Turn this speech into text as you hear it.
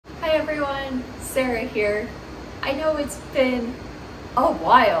Hi everyone, Sarah here. I know it's been a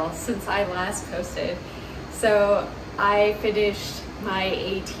while since I last posted, so I finished my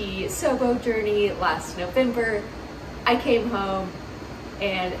AT Sobo journey last November. I came home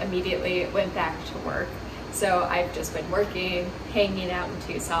and immediately went back to work. So I've just been working, hanging out in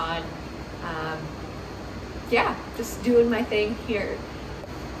Tucson. Yeah, just doing my thing here.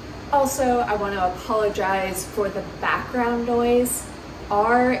 Also, I want to apologize for the background noise.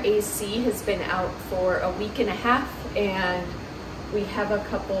 Our AC has been out for a week and a half, and we have a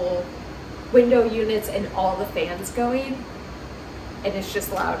couple window units and all the fans going, and it's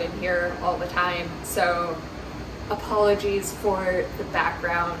just loud in here all the time. So apologies for the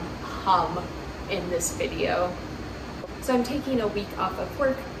background hum in this video. So I'm taking a week off of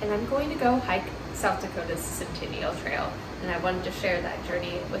work and I'm going to go hike South Dakota's Centennial Trail, and I wanted to share that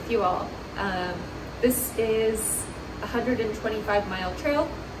journey with you all. This is a 125-mile trail.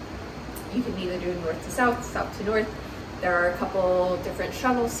 You can either do north to south, south to north. There are a couple different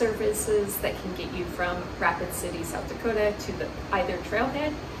shuttle services that can get you from Rapid City, South Dakota to either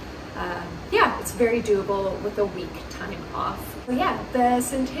trailhead. Yeah, it's very doable with a week time off. So yeah, the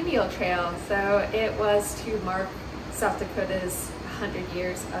Centennial Trail. So it was to mark South Dakota's 100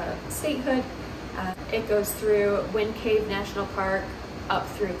 years of statehood. It goes through Wind Cave National Park, up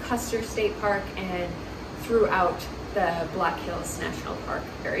through Custer State Park, and throughout the Black Hills National Park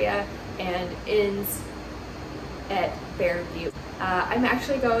area, and ends at Bear Butte. I'm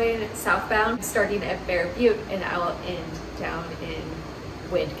actually going southbound, starting at Bear Butte, and I'll end down in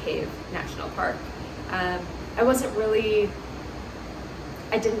Wind Cave National Park. I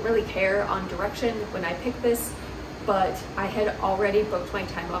didn't really care on direction when I picked this, but I had already booked my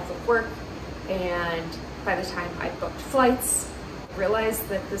time off of work, and by the time I booked flights, I realized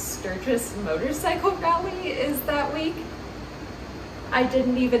that the Sturgis Motorcycle Rally is that week. I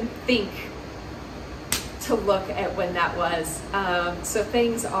didn't even think to look at when that was. So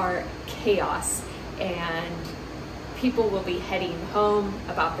things are chaos, and people will be heading home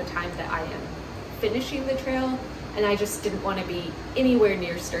about the time that I am finishing the trail, and I just didn't want to be anywhere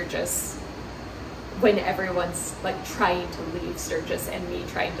near Sturgis when everyone's like trying to leave Sturgis and me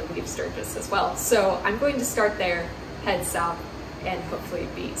trying to leave Sturgis as well. So I'm going to start there, head south, and hopefully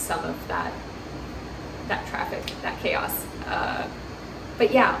beat some of that traffic, that chaos.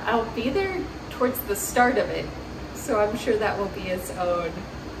 But yeah, I'll be there towards the start of it, so I'm sure that will be its own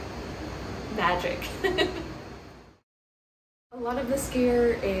magic. A lot of this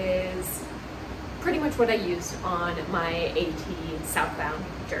gear is pretty much what I used on my AT southbound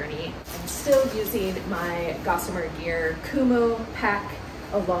journey. I'm still using my Gossamer Gear Kumo pack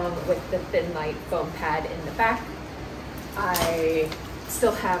along with the Thin Light foam pad in the back. I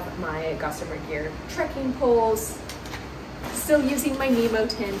still have my Gossamer Gear trekking poles, still using my Nemo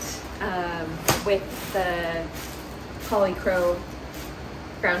tent with the Polycro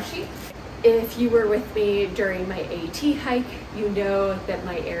ground sheet. If you were with me during my AT hike, you know that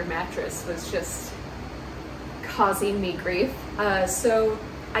my air mattress was just causing me grief. So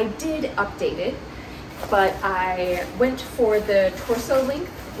I did update it, but I went for the torso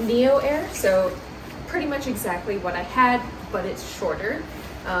length Neo Air, so pretty much exactly what I had, but it's shorter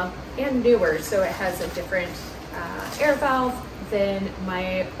and newer, so it has a different air valve than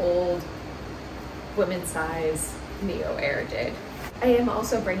my old women's size Neo Air did. I am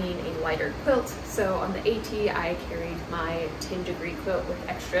also bringing a lighter quilt. So on the AT, I carried my 10-degree quilt with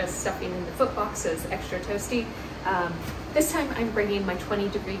extra stuffing in the foot boxes, extra toasty. This time I'm bringing my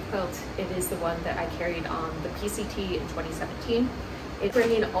 20-degree quilt. It is the one that I carried on the PCT in 2017. It's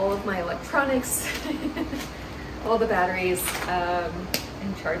bringing all of my electronics, all the batteries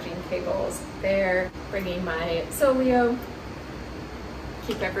and charging cables there. Bringing my Solio,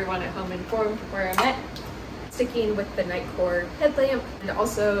 keep everyone at home informed where I'm at. Sticking with the Nightcore headlamp, and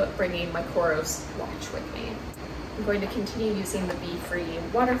also bringing my Coros watch with me. I'm going to continue using the Be-Free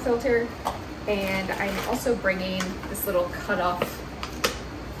water filter, and I'm also bringing this little cut-off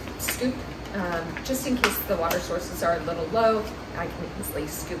scoop, just in case the water sources are a little low. I can easily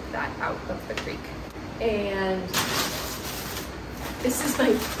scoop that out of the creek. And this is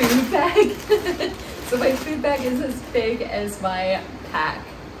my food bag. So my food bag is as big as my pack.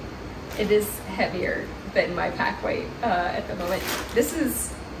 It is heavier than my pack weight at the moment. This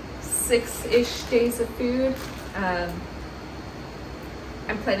is 6-ish days of food. I'm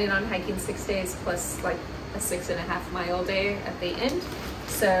planning on hiking 6 days plus like a 6.5-mile day at the end.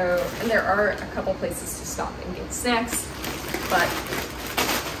 So, and there are a couple places to stop and get snacks, but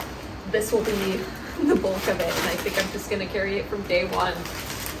this will be the bulk of it, and I think I'm just gonna carry it from day one.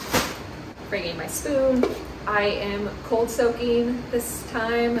 Bringing my spoon, I am cold soaking this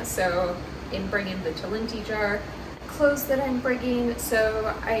time, so I'm bringing the Talenti jar. Clothes that I'm bringing,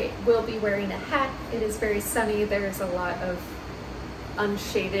 so I will be wearing a hat. It is very sunny. There's a lot of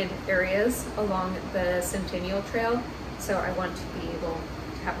unshaded areas along the Centennial Trail, so I want to be able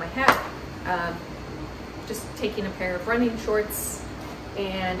to have my hat. Just taking a pair of running shorts,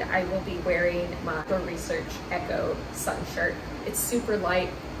 and I will be wearing my Go Research Echo sun shirt. It's super light.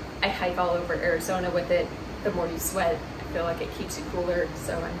 I hike all over Arizona with it. The more you sweat, I feel like it keeps you cooler,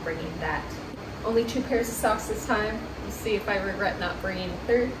 so I'm bringing that. Only 2 pairs of socks this time. We'll see if I regret not bringing a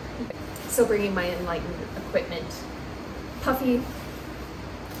third. Still bringing my Enlightened equipment. Puffy,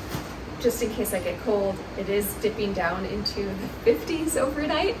 just in case I get cold. It is dipping down into the 50s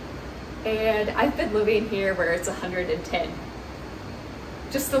overnight, and I've been living here where it's 110.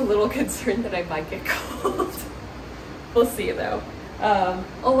 Just a little concerned that I might get cold. We'll see though.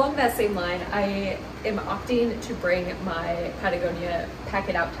 Along that same line, I am opting to bring my Patagonia Pack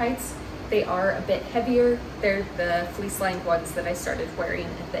It Out tights. They are a bit heavier. They're the fleece-lined ones that I started wearing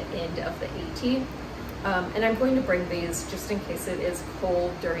at the end of the AT. And I'm going to bring these just in case it is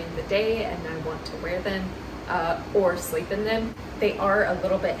cold during the day and I want to wear them or sleep in them. They are a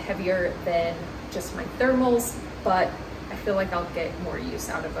little bit heavier than just my thermals, but I feel like I'll get more use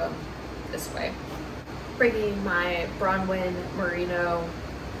out of them this way. Bringing my Bronwyn Merino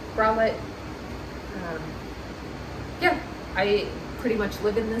bralette. Yeah, I pretty much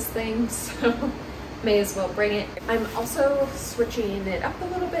live in this thing, so may as well bring it. I'm also switching it up a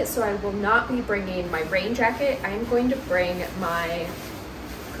little bit, so I will not be bringing my rain jacket. I'm going to bring my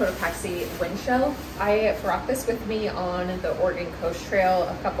Cotopaxi wind shell. I brought this with me on the Oregon Coast Trail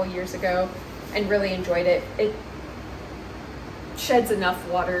a couple years ago and really enjoyed it. It sheds enough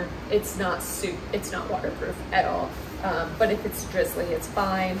water. It's not waterproof at all, but if it's drizzly, it's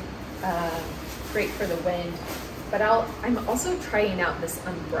fine. Great for the wind. But I'm also trying out this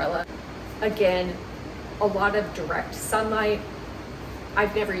umbrella. Again, a lot of direct sunlight.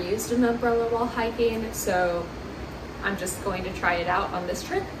 I've never used an umbrella while hiking, so I'm just going to try it out on this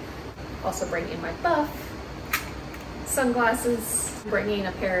trip. Also bringing my buff, sunglasses, bringing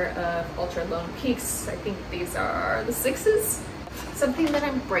a pair of Ultra Lone Peaks. I think these are the 6s. Something that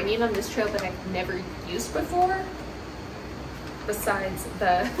I'm bringing on this trail that I've never used before, besides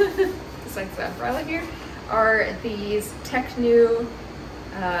the umbrella here, are these Technu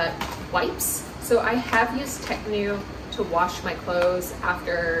wipes. So I have used Technu to wash my clothes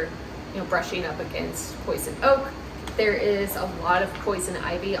after, brushing up against poison oak. There is a lot of poison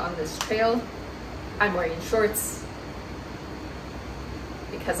ivy on this trail. I'm wearing shorts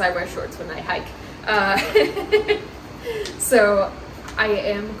because I wear shorts when I hike. So I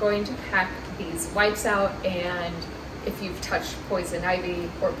am going to pack these wipes out, and if you've touched poison ivy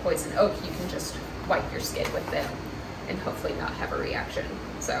or poison oak, you can just wipe your skin with them and hopefully not have a reaction.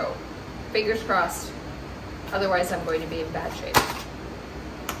 So fingers crossed, otherwise I'm going to be in bad shape.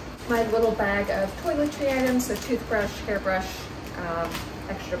 My little bag of toiletry items, so toothbrush, hairbrush,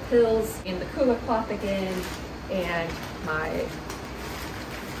 extra pills, in the Kula cloth again, and my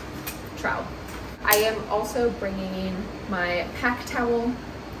trowel. I am also bringing my pack towel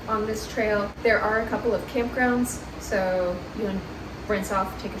on this trail. There are a couple of campgrounds, so you can rinse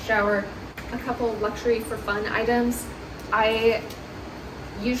off, take a shower. A couple luxury for fun items. I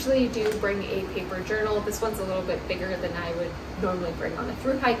usually do bring a paper journal. This one's a little bit bigger than I would normally bring on a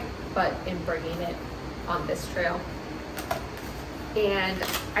thru hike, but am bringing it on this trail. And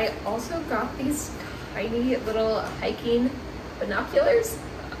I also got these tiny little hiking binoculars.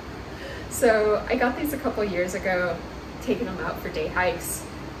 So I got these a couple years ago, taking them out for day hikes.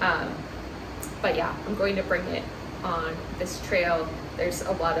 But yeah, I'm going to bring it on this trail. There's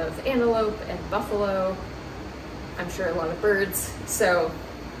a lot of antelope and buffalo. I'm sure a lot of birds, so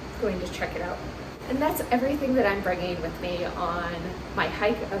I'm going to check it out. And that's everything that I'm bringing with me on my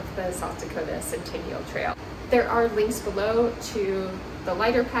hike of the South Dakota Centennial Trail. There are links below to the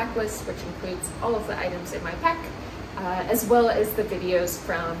lighter pack list, which includes all of the items in my pack, as well as the videos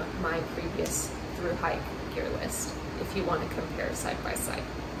from my previous thru hike gear list, if you want to compare side by side.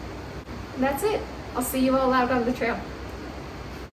 And that's it. I'll see you all out on the trail.